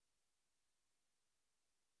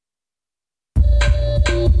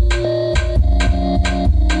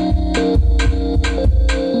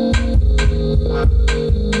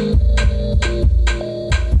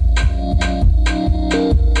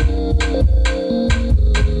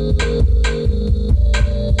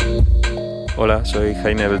Hola, soy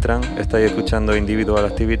Jaime Beltrán, estáis escuchando Individual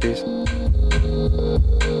Activities.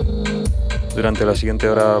 Durante la siguiente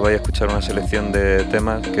hora vais a escuchar una selección de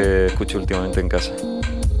temas que escucho últimamente en casa.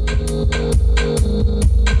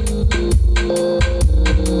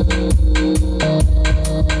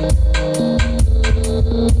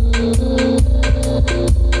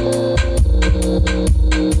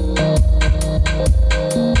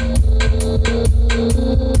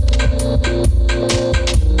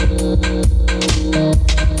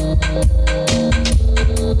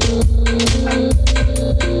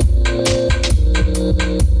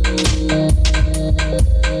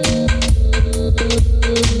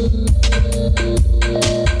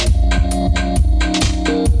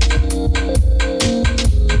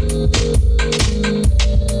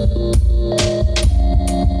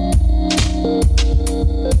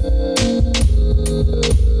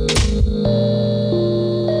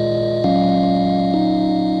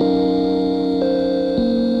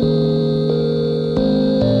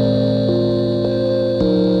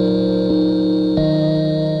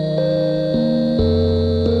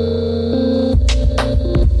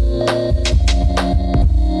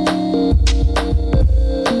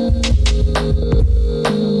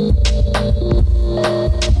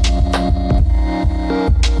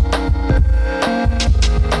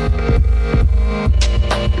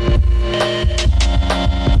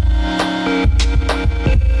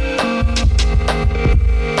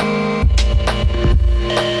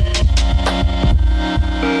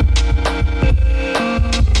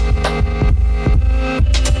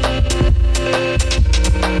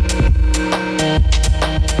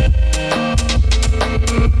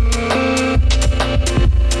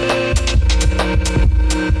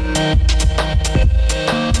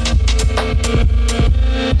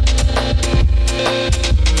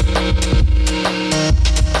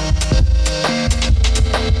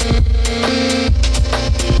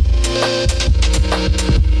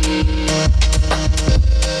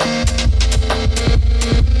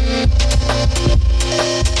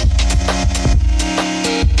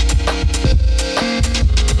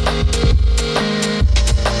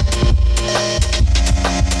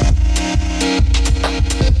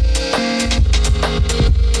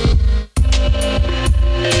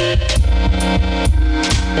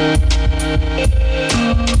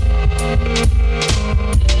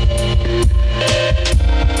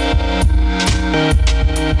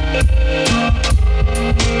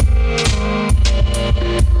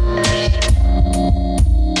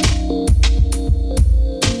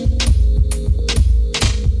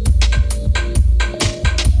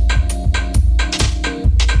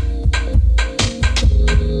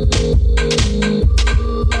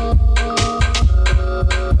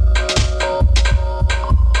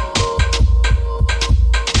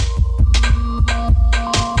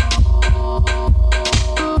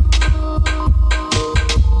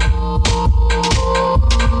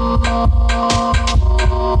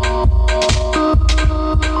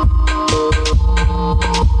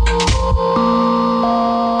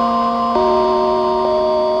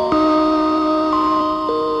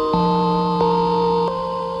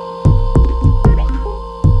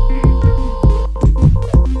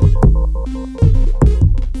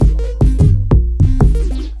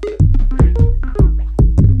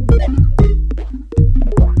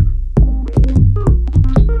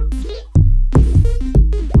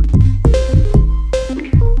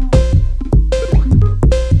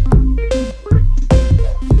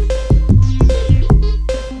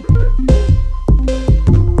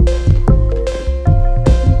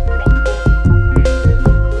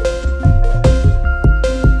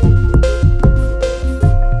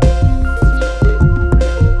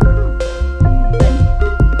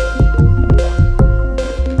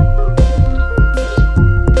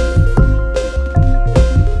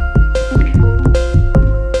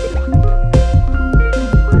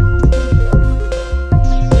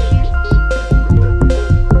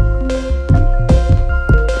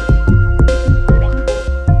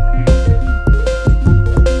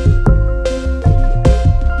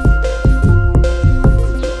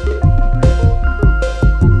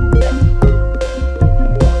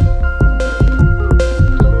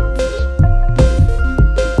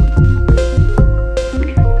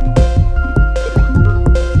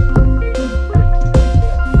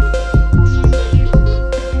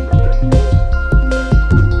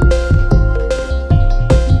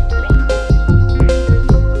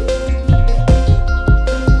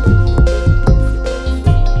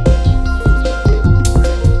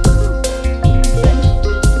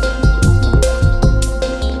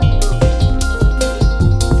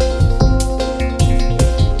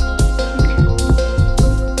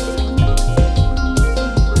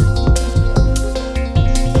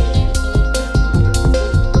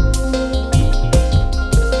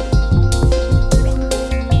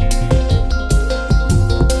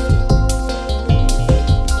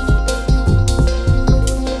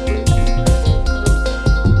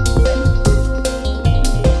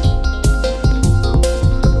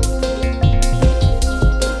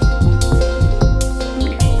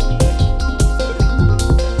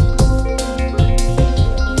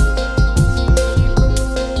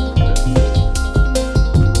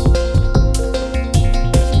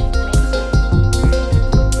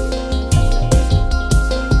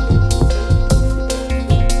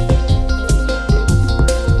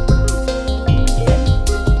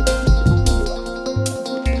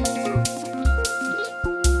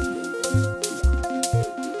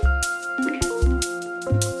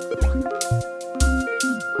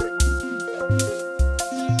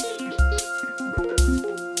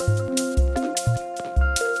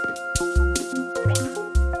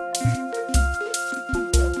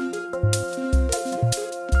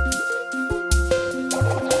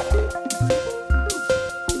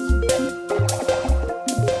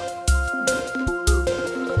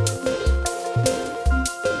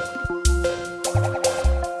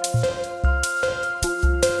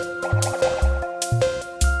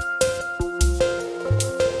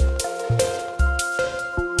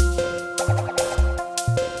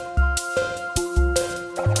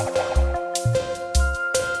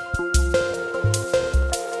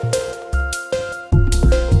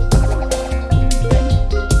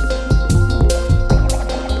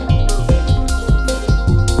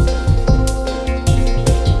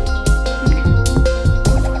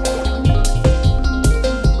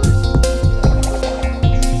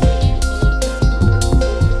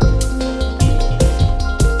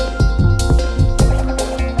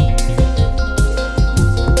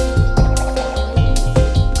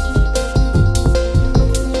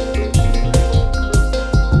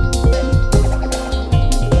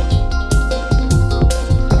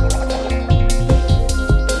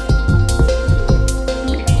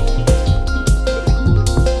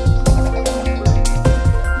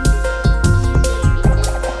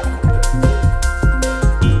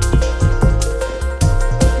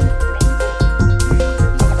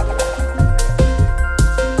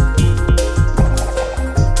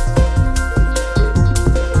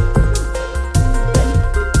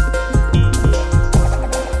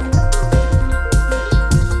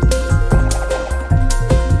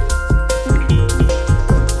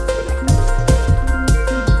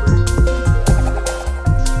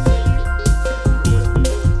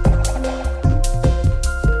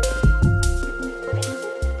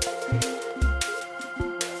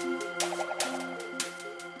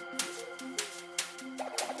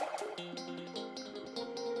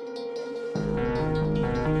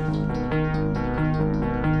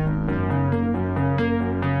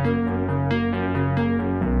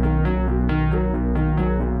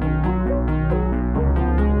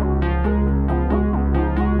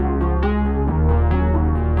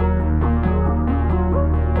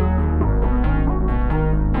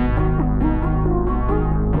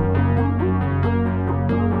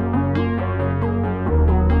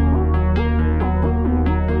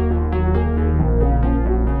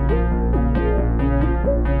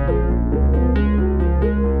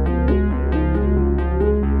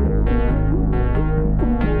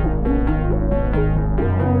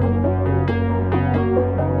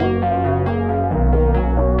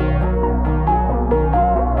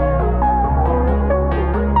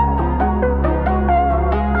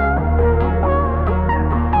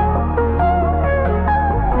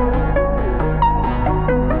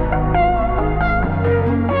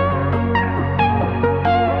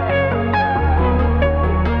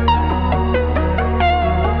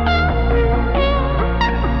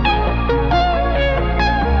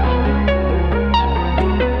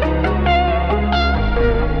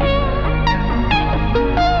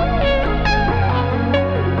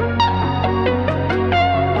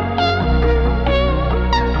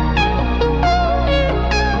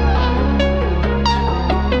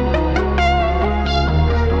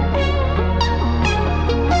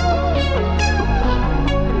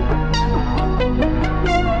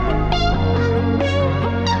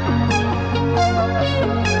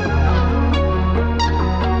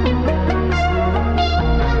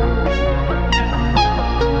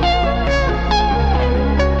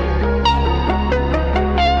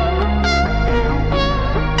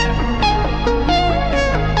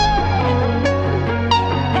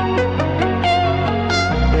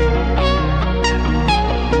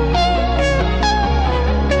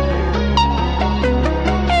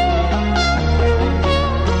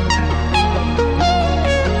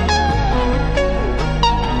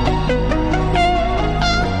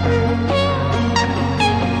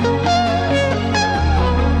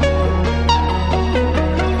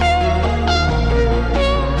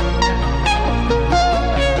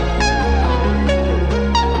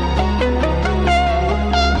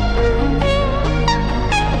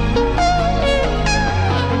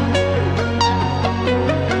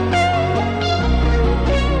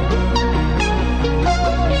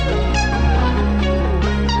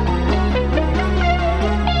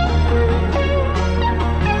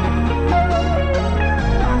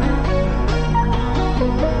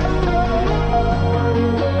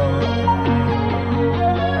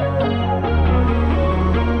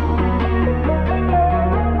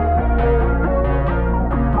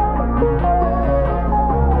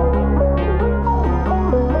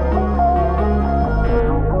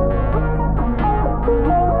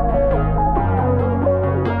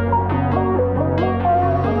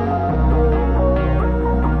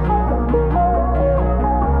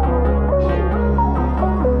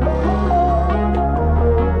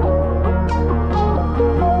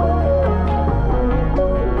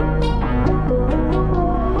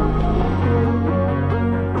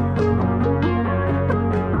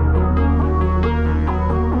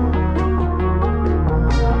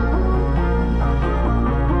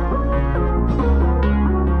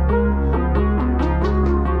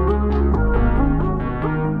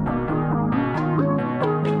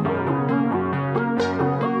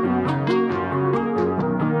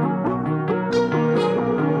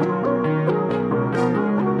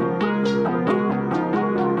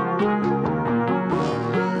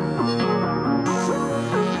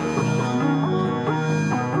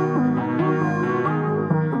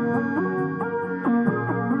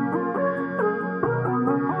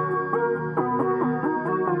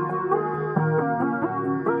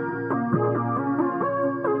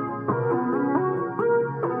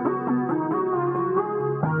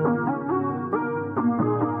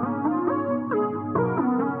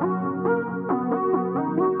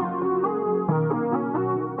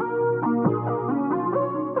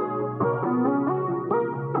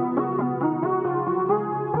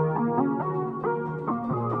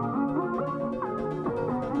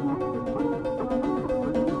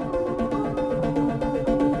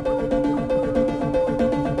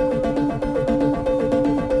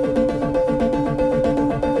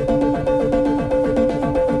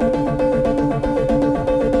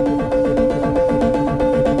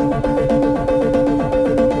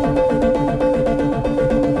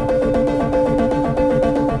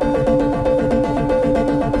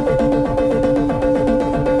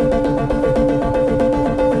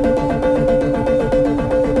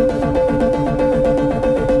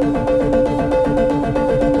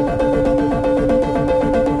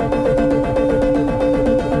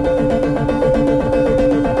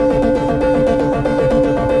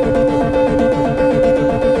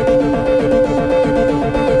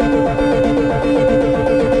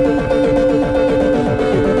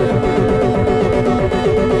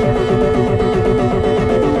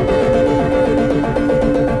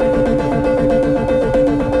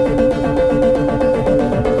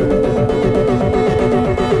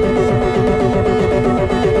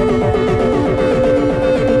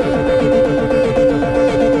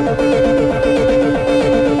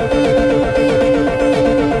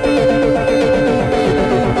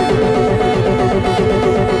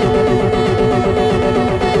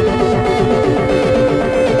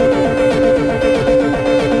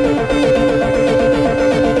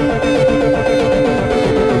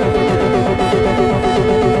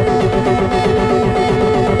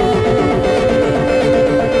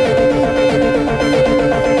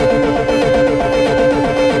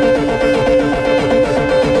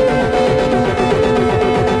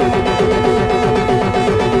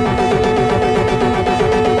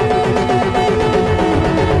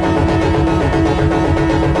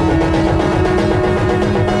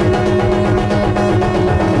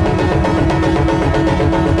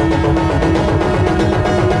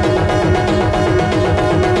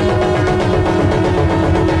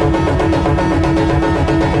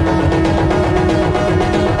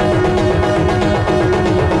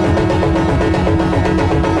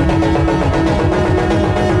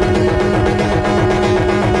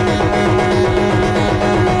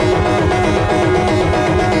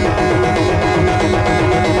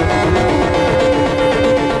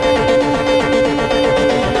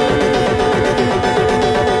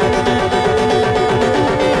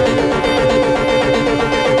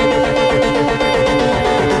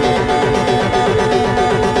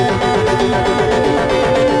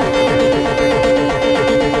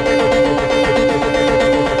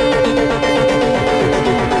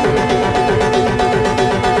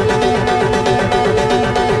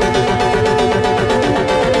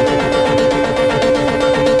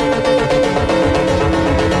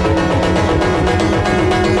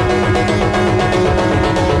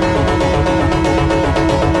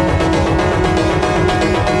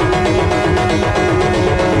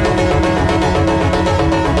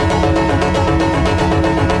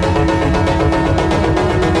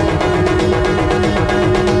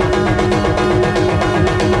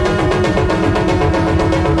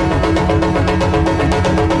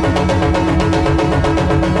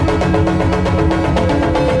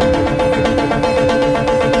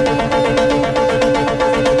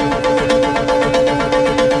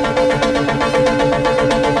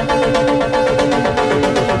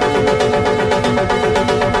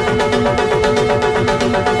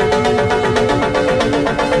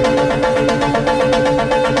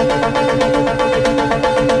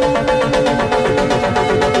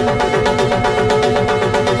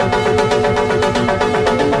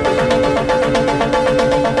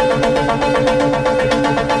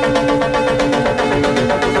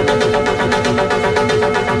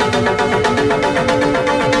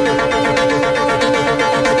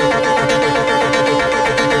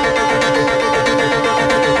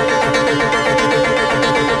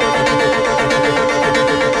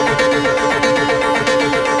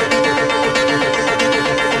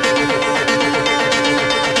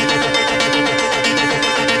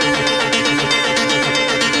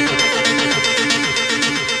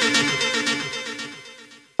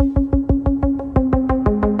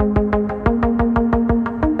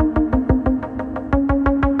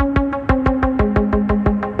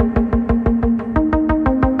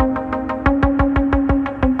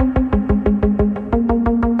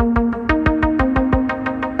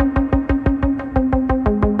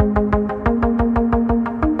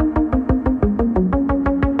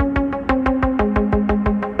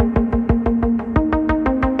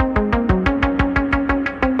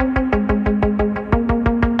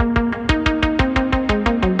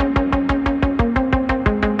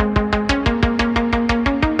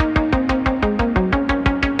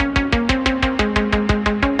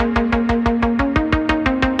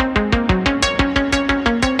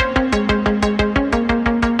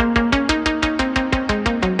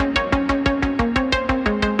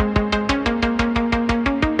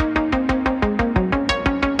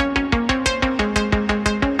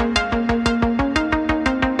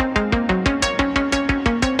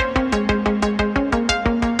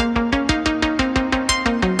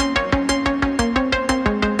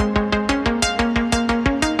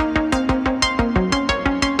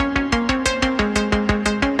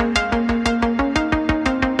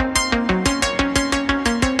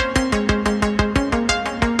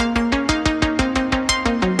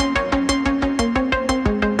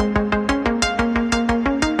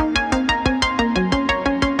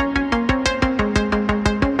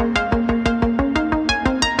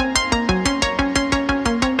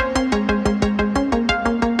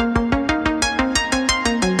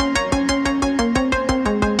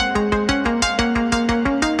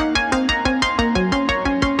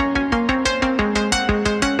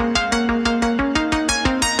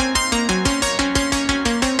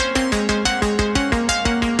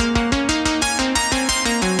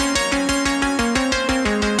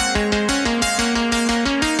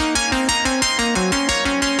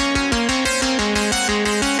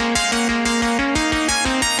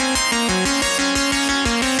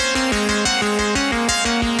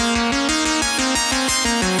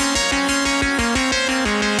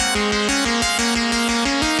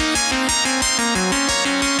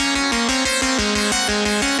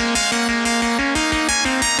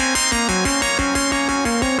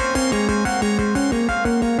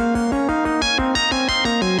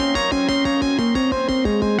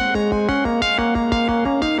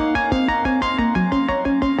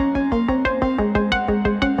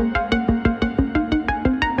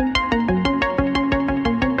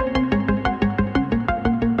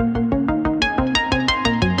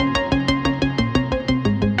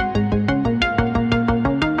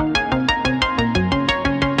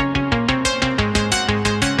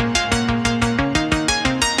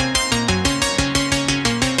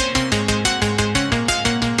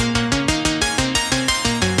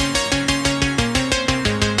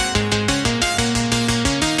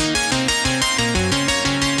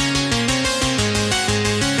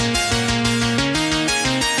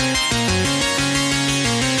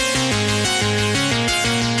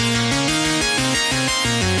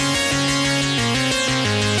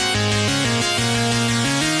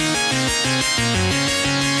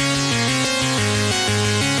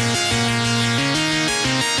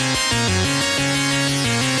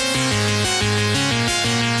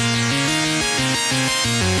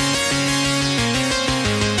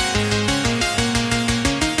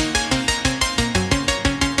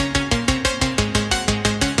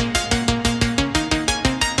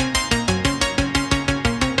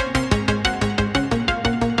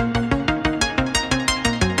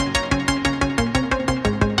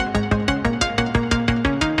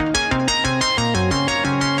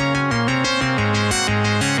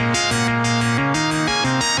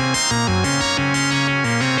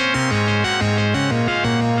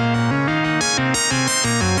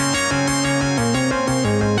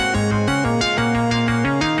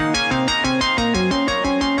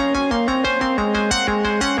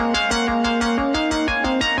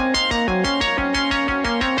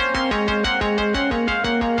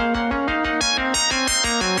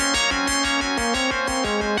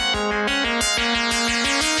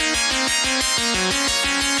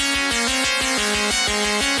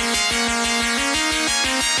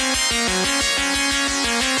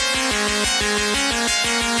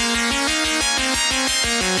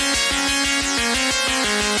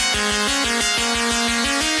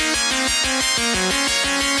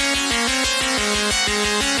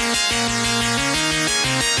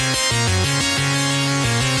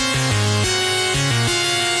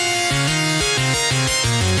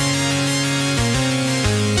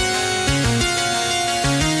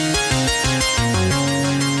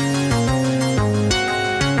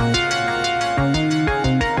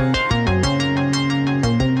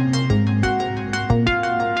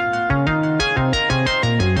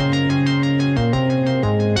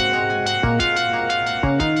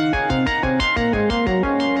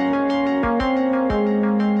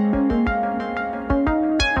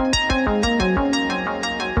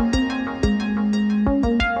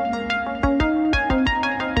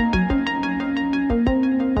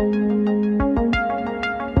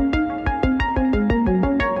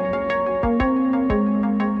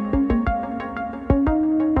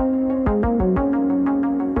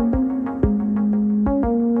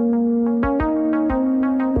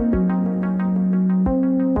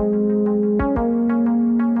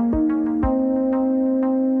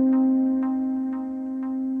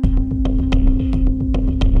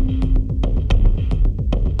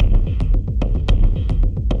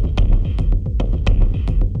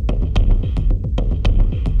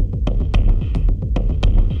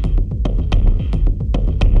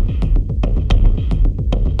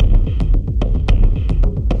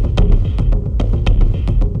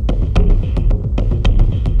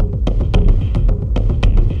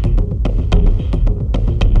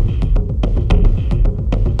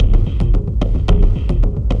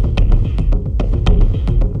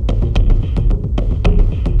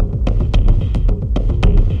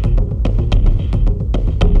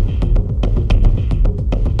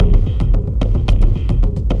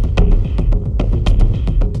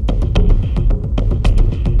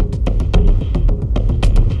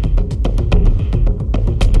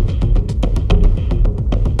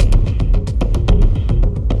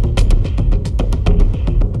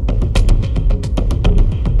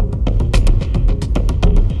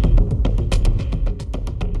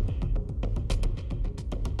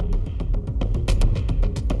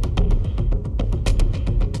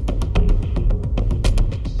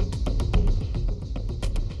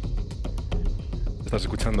 Estás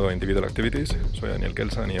escuchando Individual Activities, soy Daniel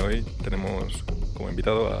Kelsan y hoy tenemos como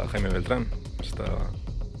invitado a Jaime Beltrán. Está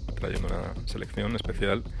trayendo una selección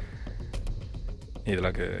especial y de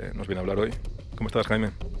la que nos viene a hablar hoy. ¿Cómo estás,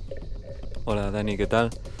 Jaime? Hola, Dani, ¿qué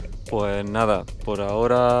tal? Pues nada, por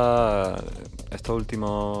ahora estos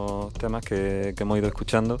últimos temas que hemos ido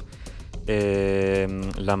escuchando,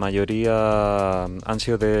 la mayoría han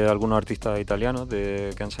sido de algunos artistas italianos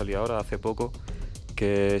que han salido ahora hace poco,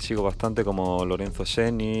 que sigo bastante, como Lorenzo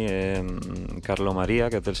Seni, Carlo Maria,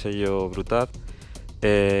 que es del sello Brutat,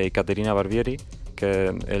 y Caterina Barbieri, que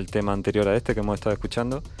es el tema anterior a este que hemos estado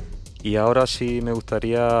escuchando. Y ahora sí me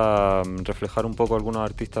gustaría reflejar un poco algunos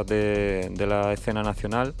artistas de la escena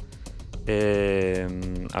nacional,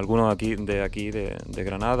 algunos aquí de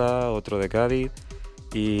Granada, otro de Cádiz,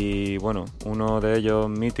 y bueno, uno de ellos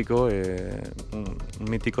mítico, un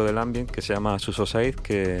mítico del ambient que se llama Suso Saiz,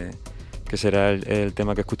 que será el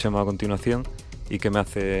tema que escuchemos a continuación y que me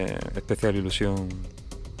hace especial ilusión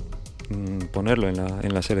ponerlo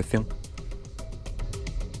en la selección.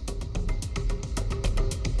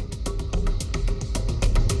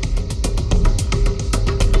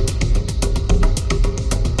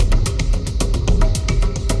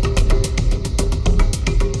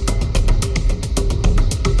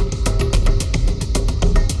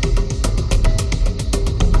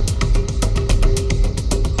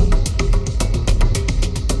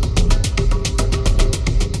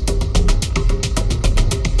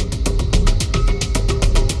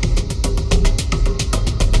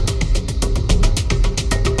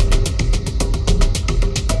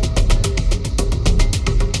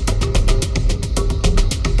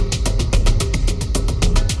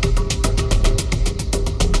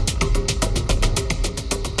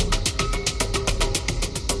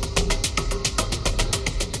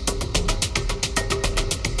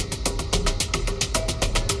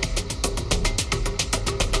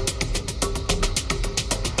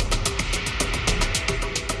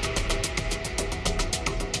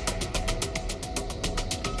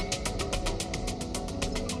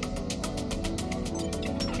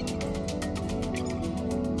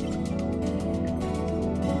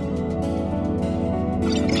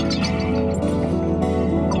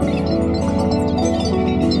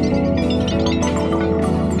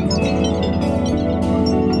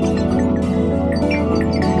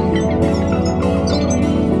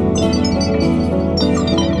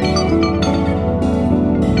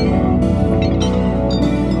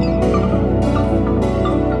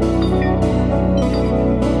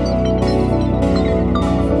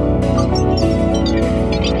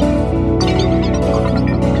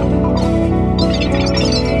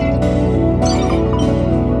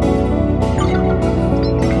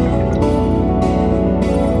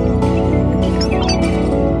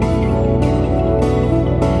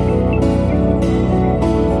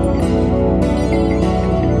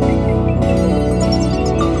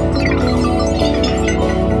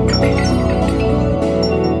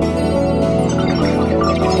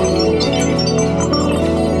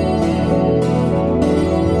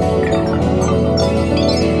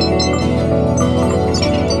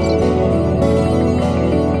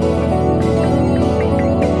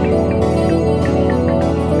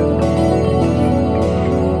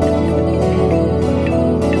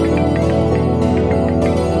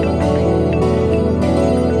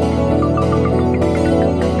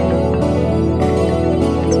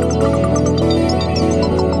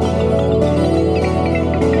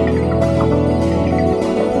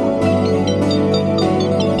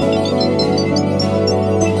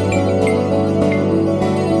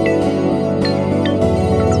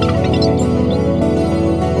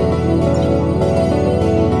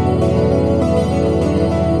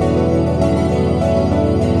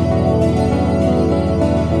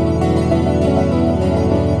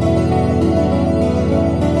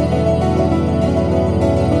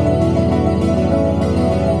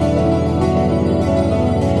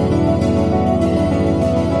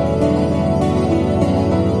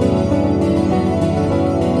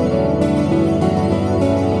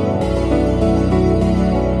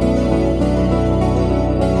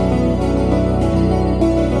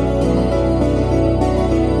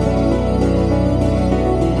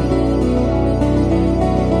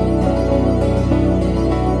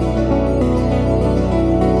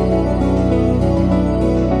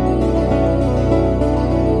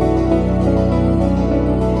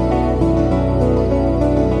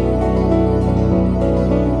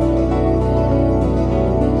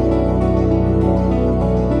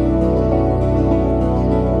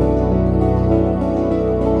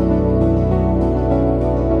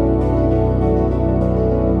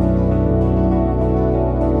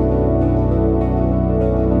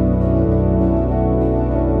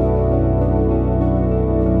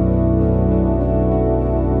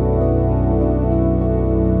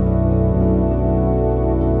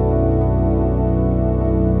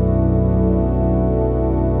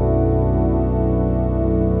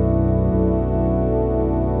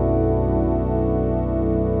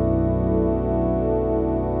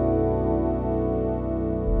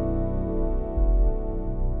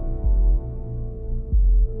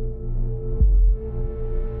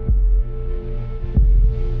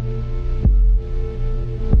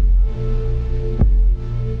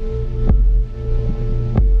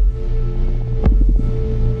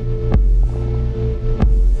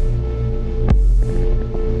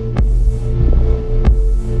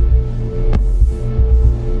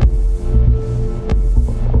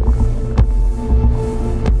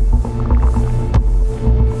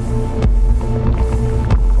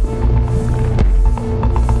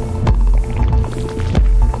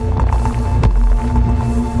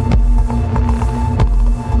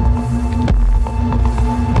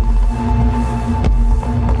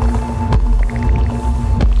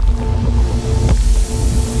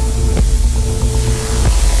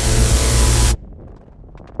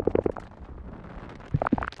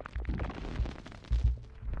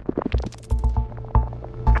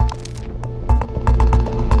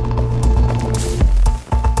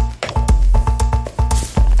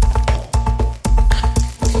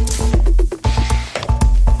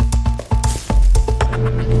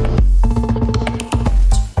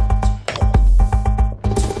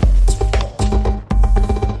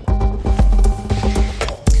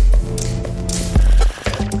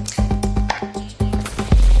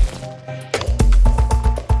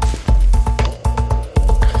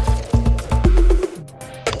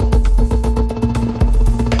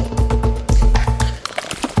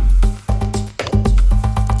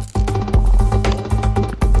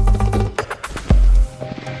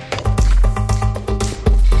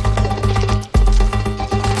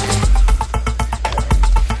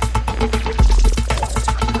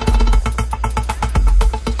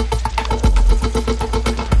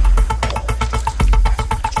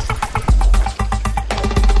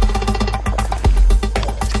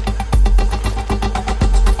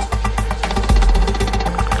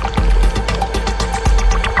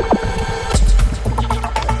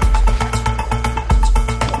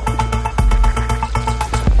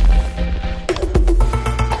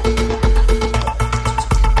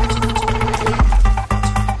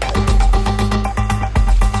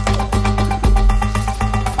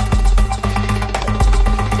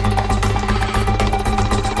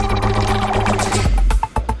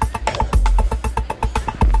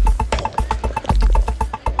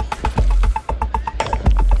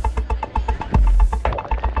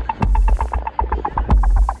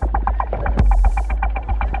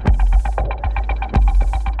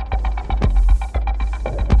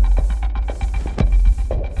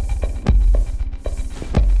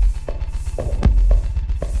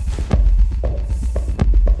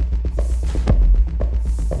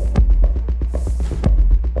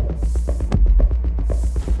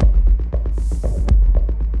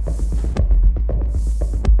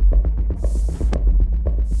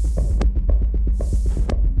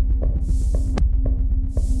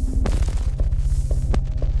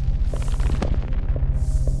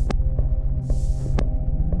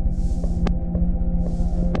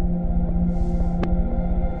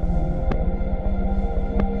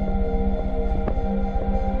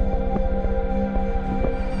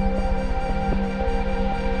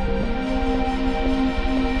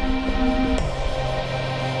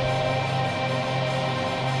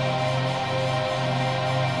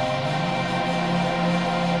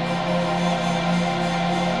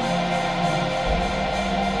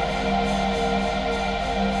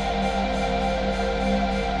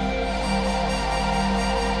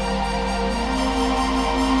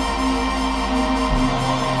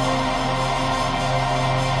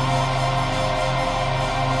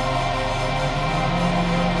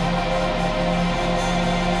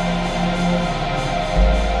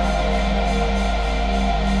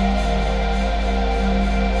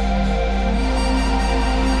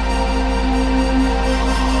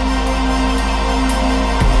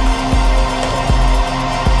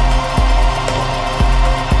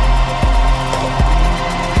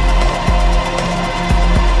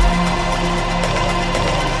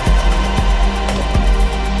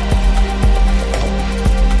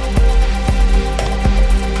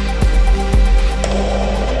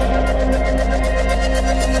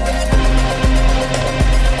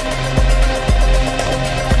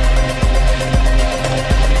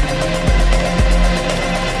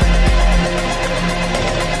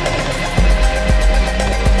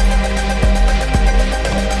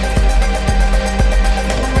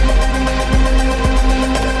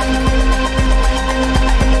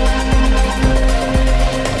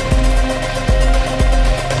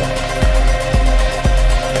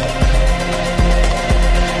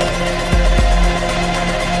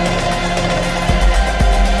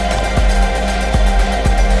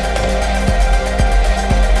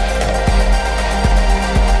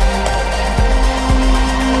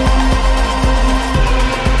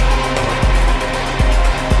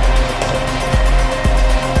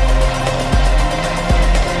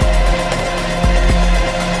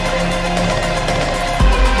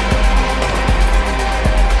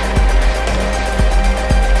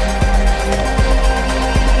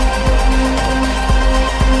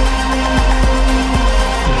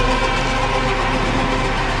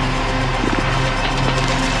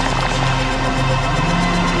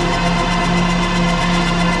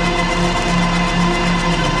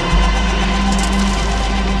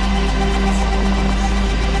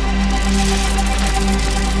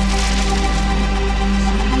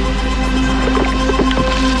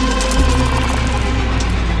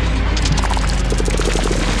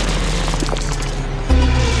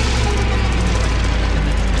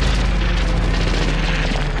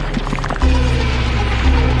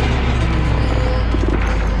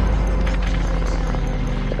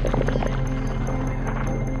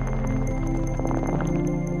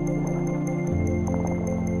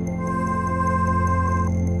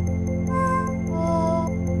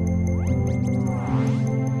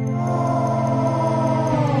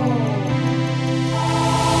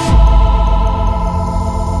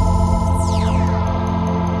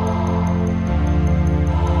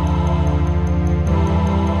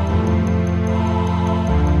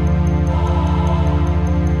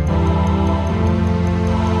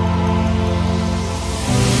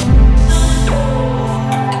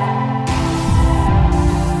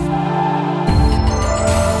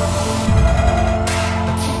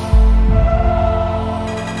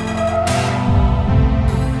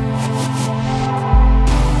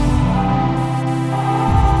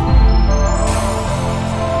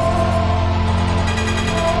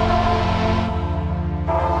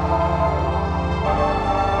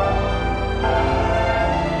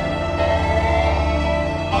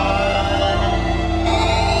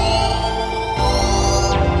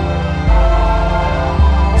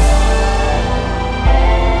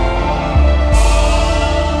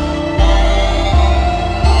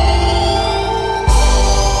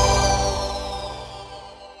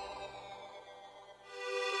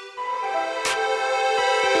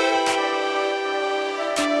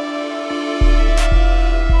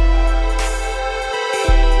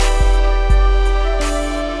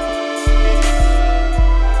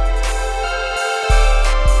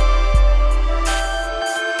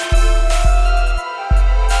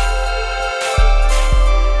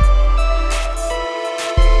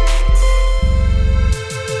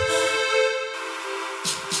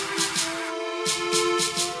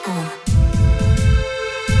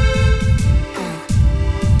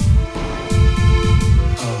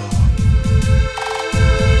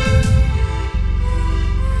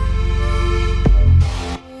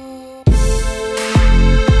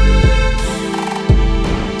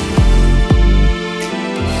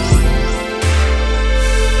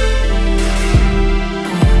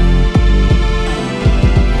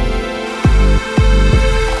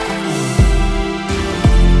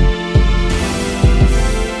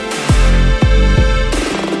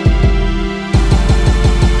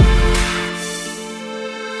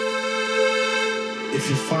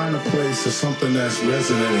 place of something that's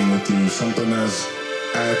resonating with you, something that's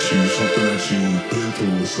at you, something that you've been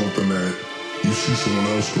through, or something that you see someone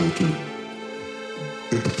else go through.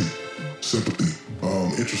 Empathy, sympathy,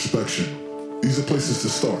 introspection. These are places to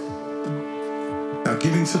start. Now,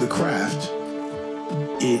 getting to the craft,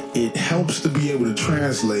 it helps to be able to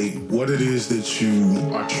translate what it is that you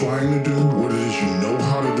are trying to do, what it is you know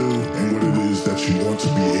how to do, and what it is that you want to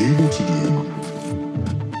be able to do.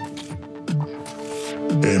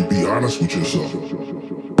 And be honest with yourself.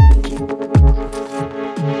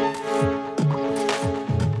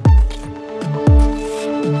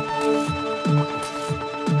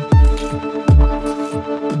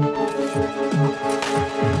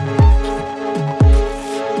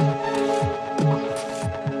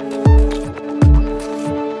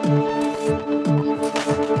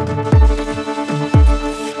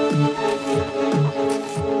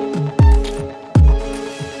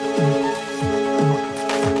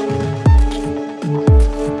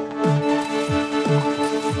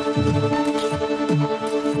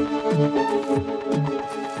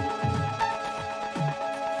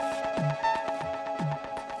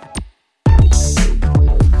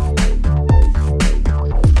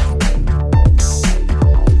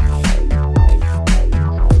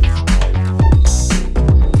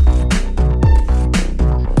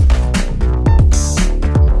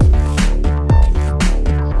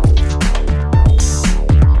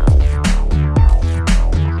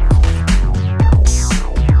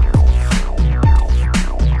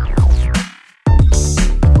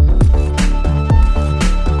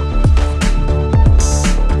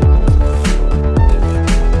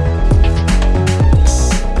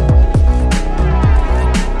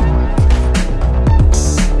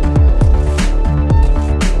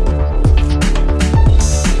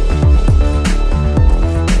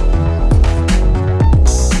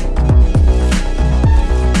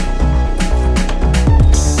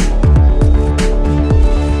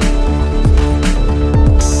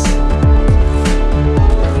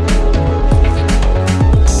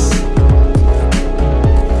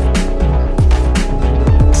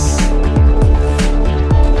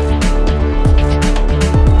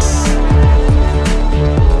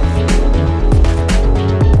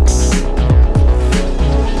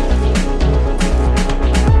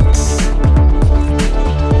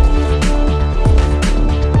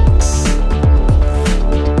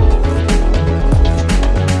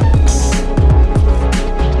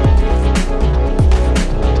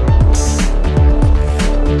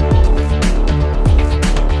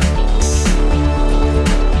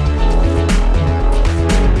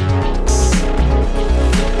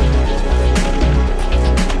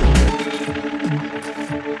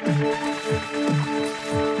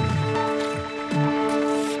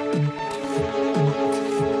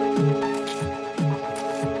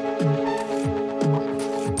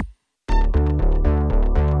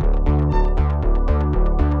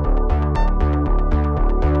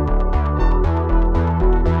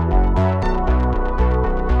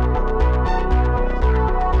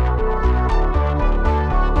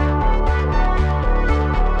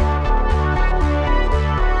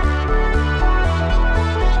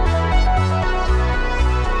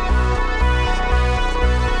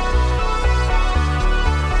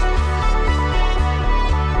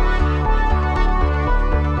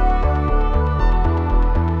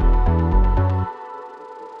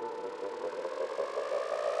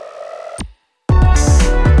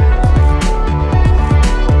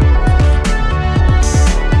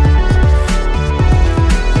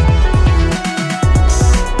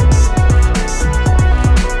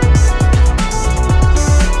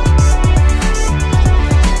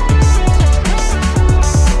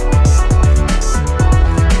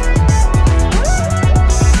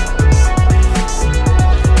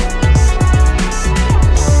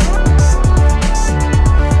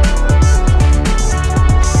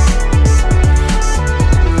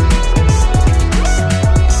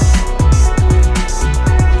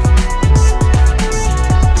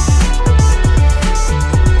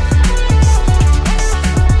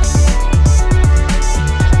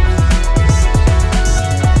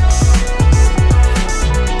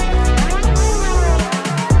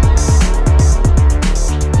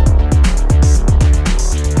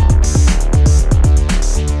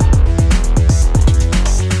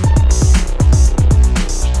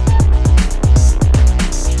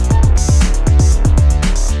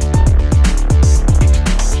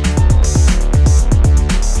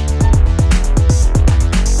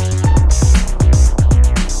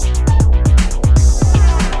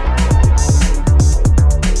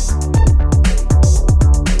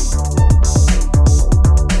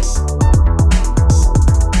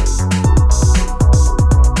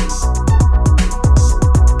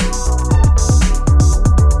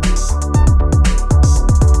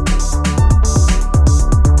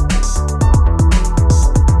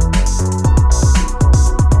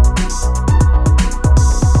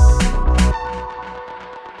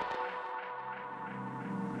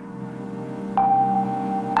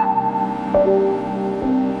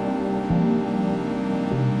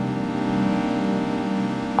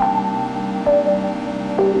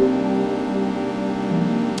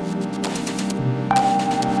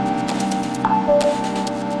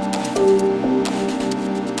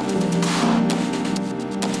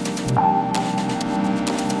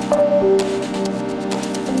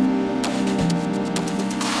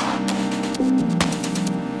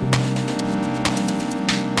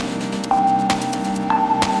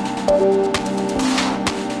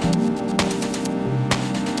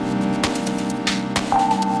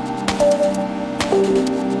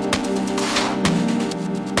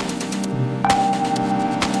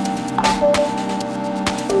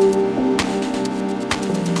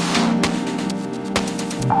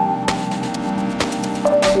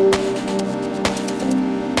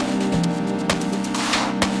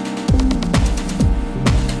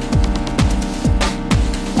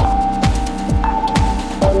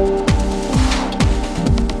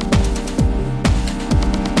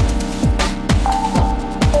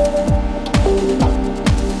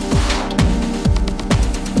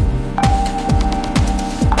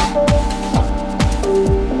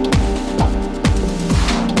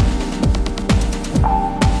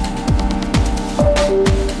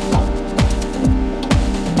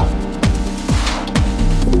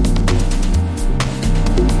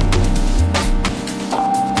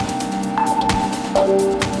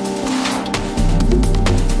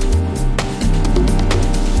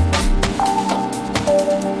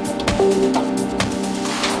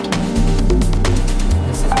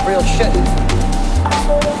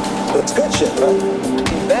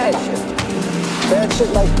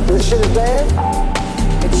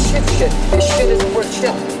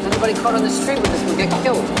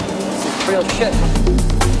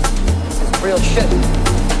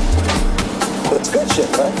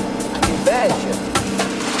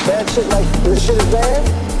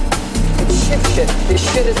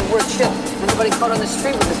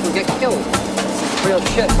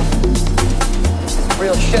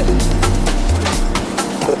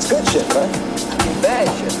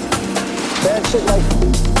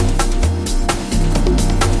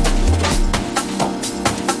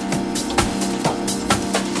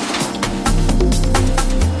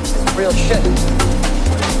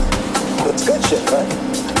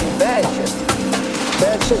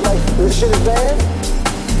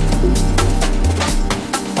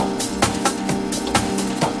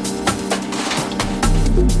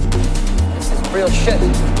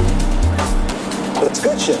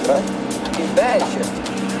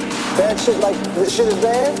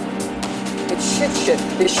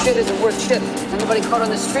 This shit isn't worth shit. Anybody caught on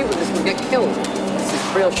the street with this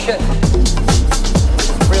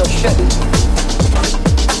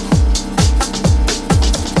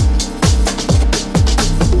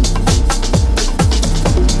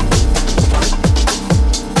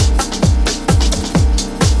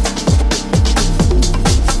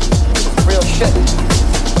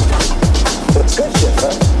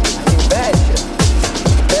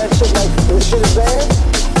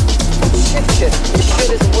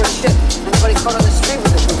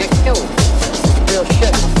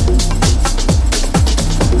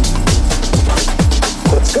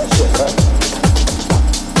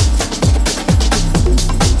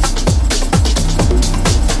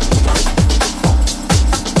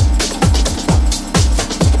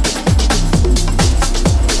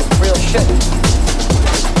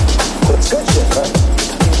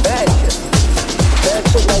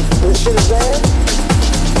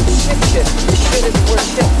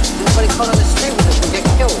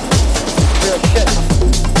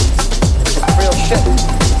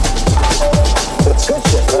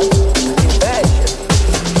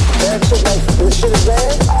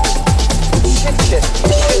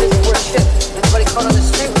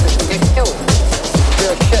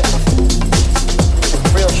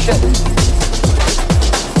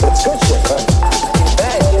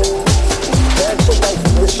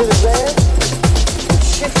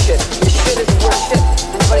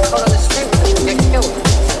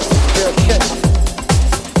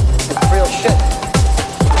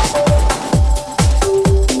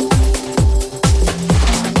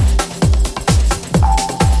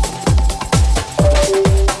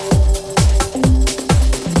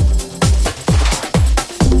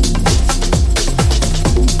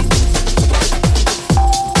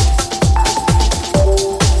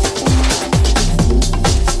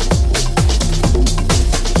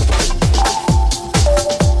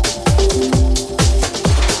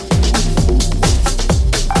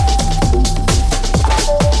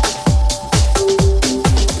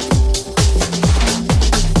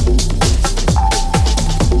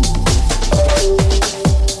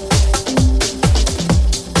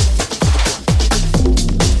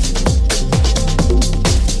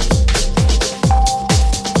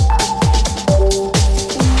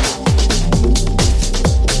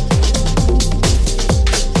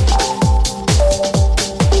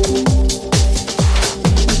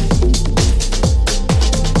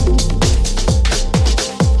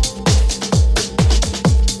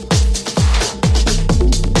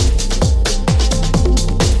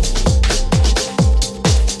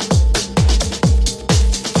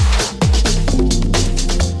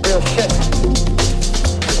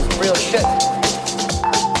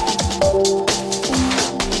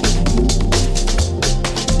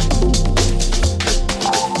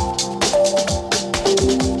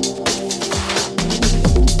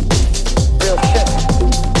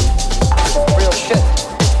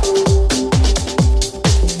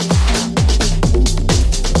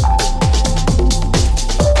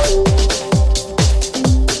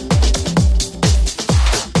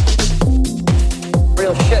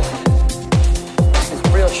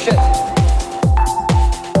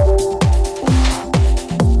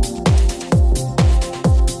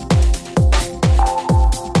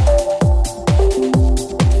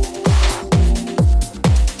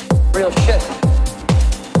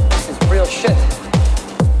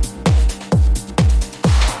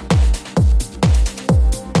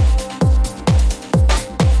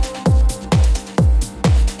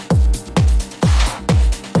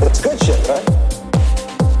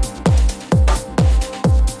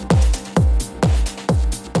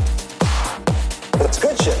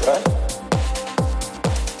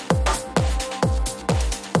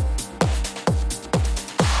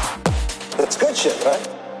shit, right?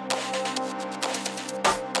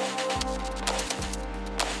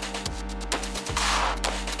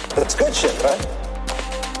 That's good shit, right?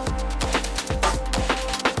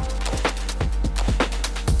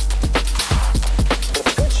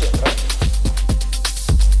 That's good shit, right?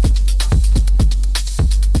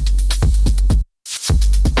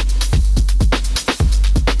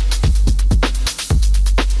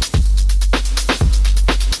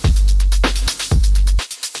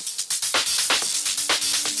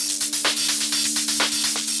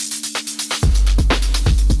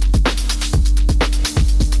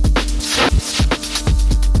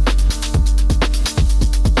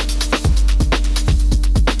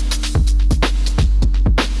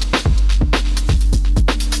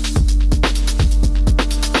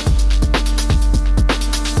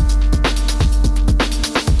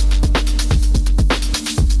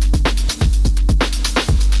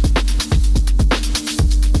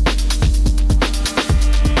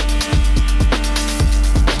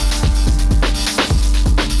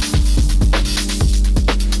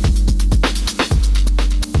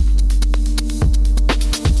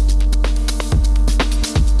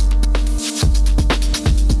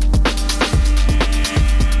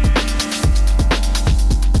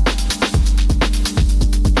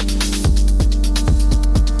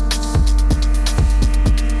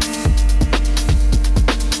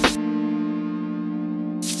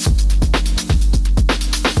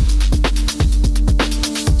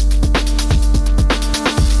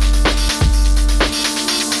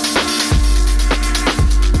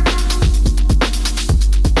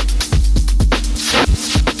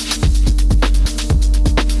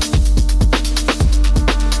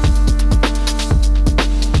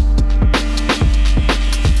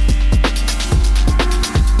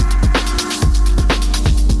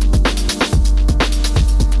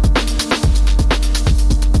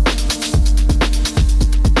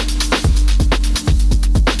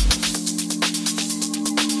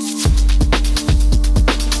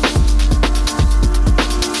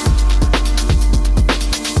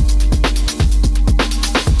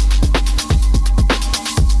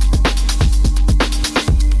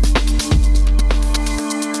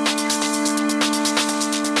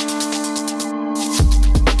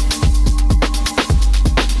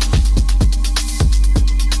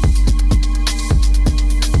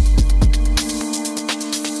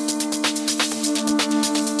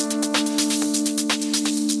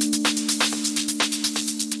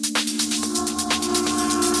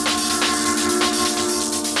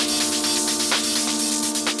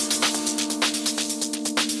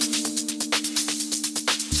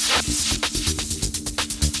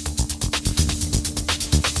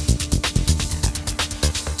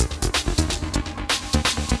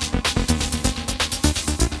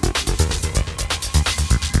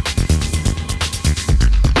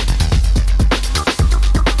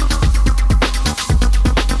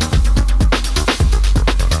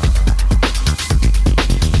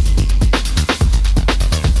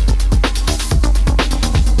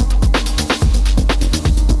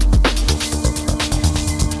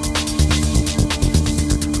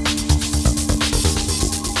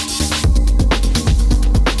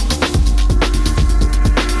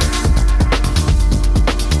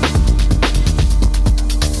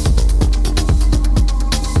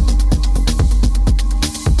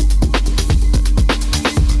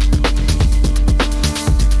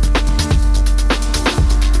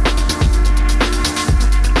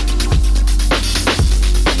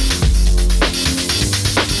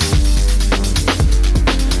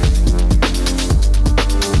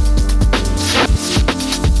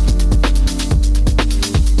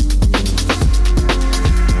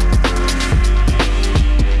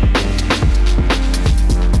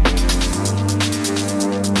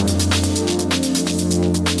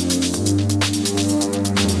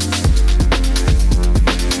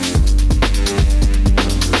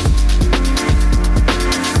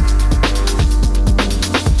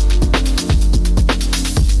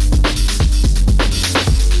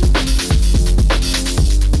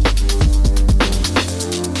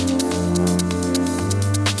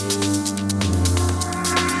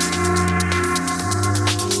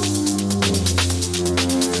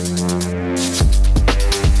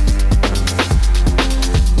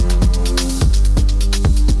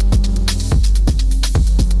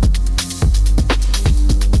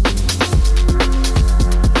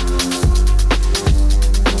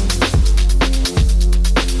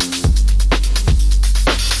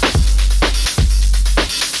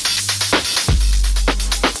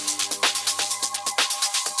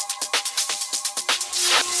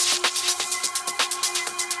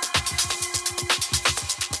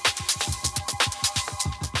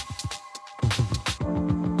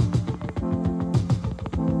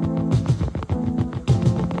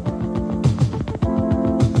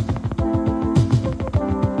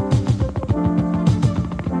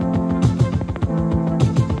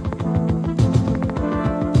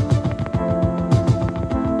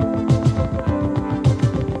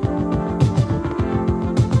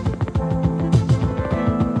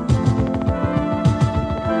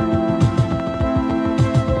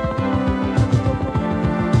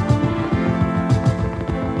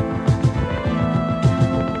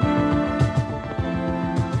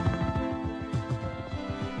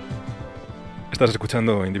 Estás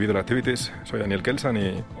escuchando Individual Activities, soy Daniel Kelsan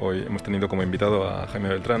y hoy hemos tenido como invitado a Jaime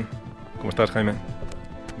Beltrán. ¿Cómo estás, Jaime?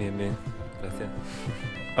 Bien, bien, gracias.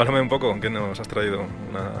 Háblame un poco, ¿qué nos has traído?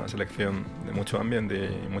 Una selección de mucho ambiente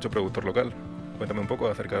y mucho productor local. Cuéntame un poco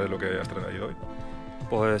acerca de lo que has traído hoy.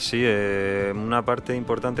 Pues sí, una parte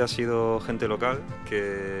importante ha sido gente local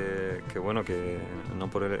que bueno, que no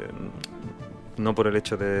por el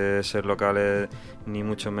hecho de ser locales ni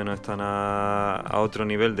mucho menos están a otro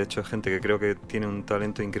nivel. De hecho, es gente que creo que tiene un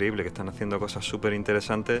talento increíble, que están haciendo cosas súper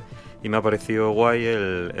interesantes y me ha parecido guay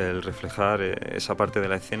el reflejar esa parte de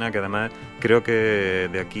la escena, que además creo que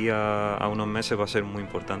de aquí a unos meses va a ser muy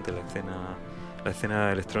importante la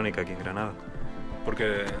escena electrónica aquí en Granada.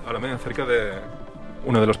 Porque háblame acerca de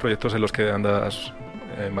uno de los proyectos en los que andas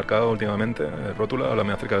embarcado últimamente, Rótula.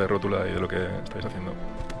 Háblame acerca de Rótula y de lo que estáis haciendo.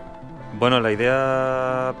 Bueno, la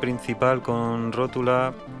idea principal con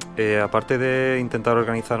Rótula, aparte de intentar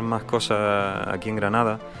organizar más cosas aquí en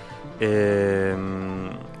Granada, es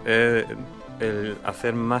el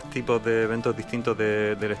hacer más tipos de eventos distintos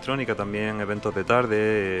de electrónica, también eventos de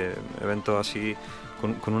tarde, eventos así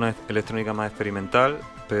con una electrónica más experimental,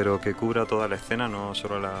 pero que cubra toda la escena, no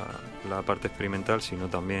solo la parte experimental, sino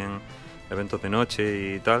también eventos de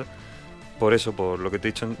noche y tal. Por eso, por lo que te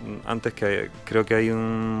he dicho antes, que creo que hay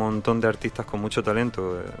un montón de artistas con mucho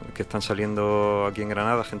talento que están saliendo aquí en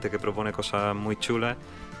Granada, gente que propone cosas muy chulas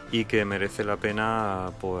y que merece la pena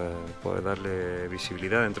pues darle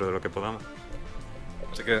visibilidad dentro de lo que podamos.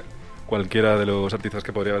 Así que cualquiera de los artistas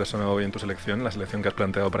que podría haber sonado hoy en tu selección, la selección que has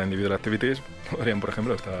planteado para Individual Activities, podrían, por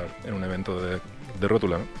ejemplo, estar en un evento de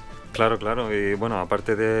Rótula, ¿no? Claro, y bueno,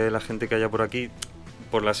 aparte de la gente que haya por aquí,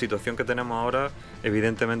 por la situación que tenemos ahora,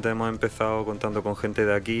 evidentemente hemos empezado contando con gente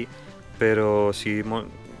de aquí, pero sí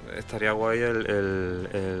estaría guay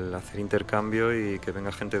el hacer intercambio y que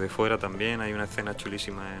venga gente de fuera también. Hay una escena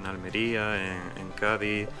chulísima en Almería, en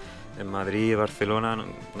Cádiz, en Madrid, Barcelona,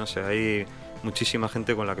 no sé, hay muchísima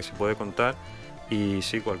gente con la que se puede contar. Y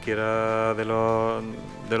sí, cualquiera de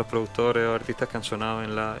los productores o artistas que han sonado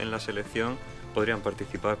en la selección podrían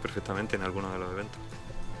participar perfectamente en alguno de los eventos.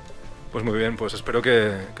 Pues muy bien, pues espero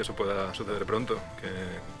que eso pueda suceder pronto,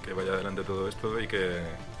 que vaya adelante todo esto y que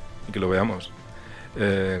lo veamos.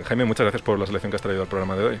 Jaime, muchas gracias por la selección que has traído al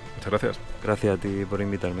programa de hoy. Muchas gracias. Gracias a ti por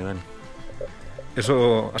invitarme, Dani.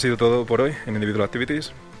 Eso ha sido todo por hoy en Individual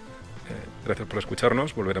Activities. Gracias por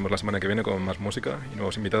escucharnos. Volveremos la semana que viene con más música y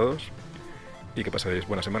nuevos invitados. Y que paséis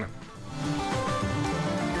buena semana.